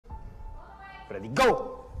Ready,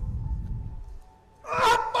 go!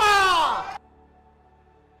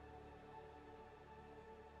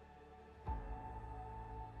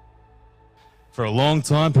 For a long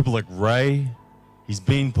time, people like Ray, he's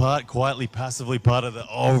been quietly, passively part of the,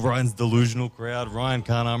 oh, Ryan's delusional crowd. Ryan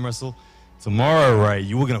can't arm wrestle. Tomorrow, Ray,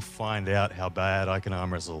 you are going to find out how bad I can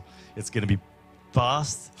arm wrestle. It's going to be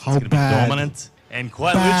fast. How it's going to be dominant. And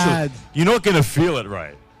quite literally, you're not going to feel it,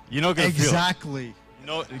 Ray. You're not going to feel it. Exactly.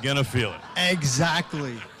 You're not going to feel it.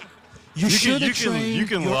 Exactly. You should have trained. You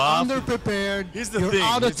can you're laugh. Underprepared. Here's the you're thing.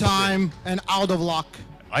 out of time and out of luck.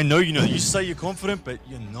 I know you know. You say you're confident, but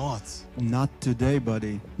you're not. Not today,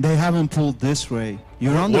 buddy. They haven't pulled this, Ray.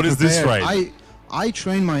 You're underprepared. What is this, Ray? I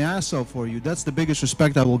trained my ass off for you. That's the biggest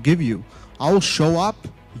respect I will give you. I will show up.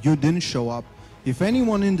 You didn't show up. If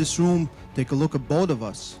anyone in this room take a look at both of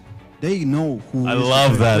us, they know who I is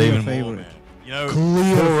love the that clear even favorite. more, man. You know,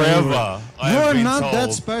 Clear forever, You're not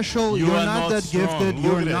that special. You're not that gifted.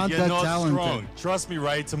 You're not that talented. Strong. Trust me,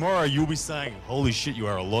 Ray. Tomorrow you'll be saying, "Holy shit, you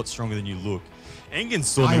are a lot stronger than you look." Engen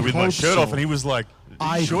saw me with my shirt off, and he was like,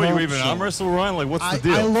 "Are you sure you even arm wrestle, Ryan? Like, what's the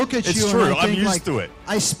deal?" I look at you. It's true. And I I'm think, used like, to it.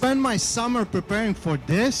 I spend my summer preparing for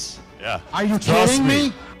this. Yeah. Are you Trust kidding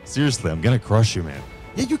me? Seriously, I'm gonna crush you, man.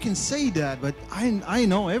 Yeah, you can say that, but I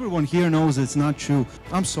know everyone here knows it's not true.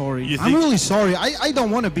 I'm sorry. I'm really sorry. I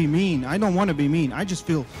don't want to be mean. I don't want to be mean. I just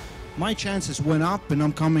feel my chances went up, and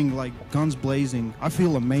I'm coming like guns blazing. I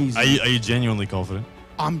feel amazing. Are you genuinely confident?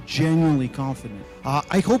 I'm genuinely confident.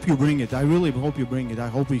 I hope you bring it. I really hope you bring it. I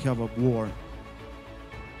hope we have a war.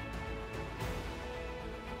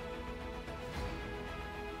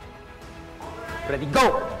 Ready,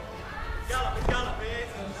 go!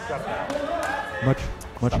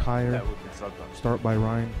 Much higher. Start by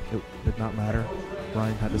Ryan. It did not matter.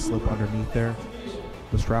 Ryan had to slip underneath there.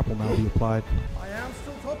 The strap will now be applied. I am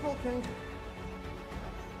still top rope king.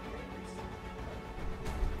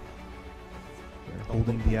 They're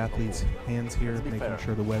holding the athlete's hands here, making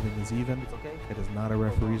sure the webbing is even. It is not a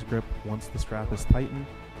referee's grip. Once the strap is tightened,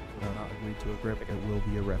 we have not agreed to a grip. It will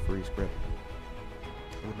be a referee's grip.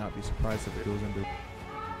 I would not be surprised if it goes into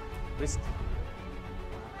Wrist.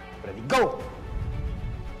 Ready, go!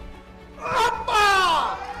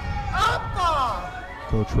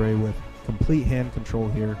 Coach Ray with complete hand control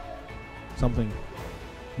here. Something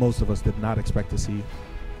most of us did not expect to see.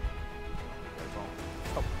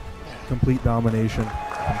 Complete domination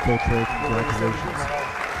from Coach Ray. Congratulations.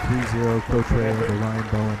 3-0 Coach Ray over Ryan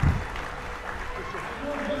Bowen.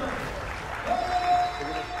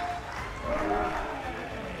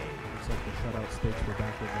 Looks like the shutout stakes were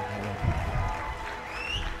back in the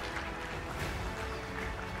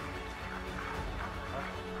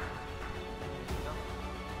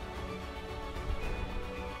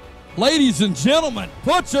Ladies and gentlemen,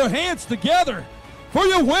 put your hands together for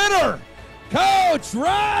your winner, Coach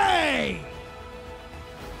Ray!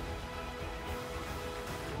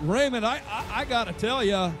 Raymond, I got to tell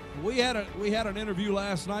you, we had an interview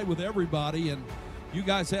last night with everybody, and you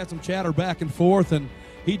guys had some chatter back and forth, and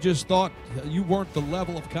he just thought you weren't the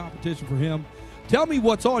level of competition for him. Tell me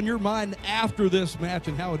what's on your mind after this match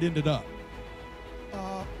and how it ended up.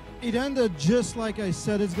 It ended just like I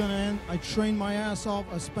said it's gonna end. I trained my ass off.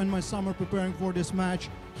 I spent my summer preparing for this match.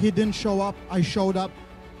 He didn't show up. I showed up.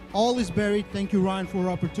 All is buried. Thank you, Ryan, for the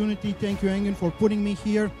opportunity. Thank you, Engen, for putting me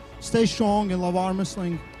here. Stay strong and love arm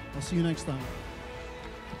wrestling. I'll see you next time.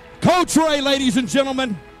 Coach Ray, ladies and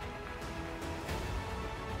gentlemen.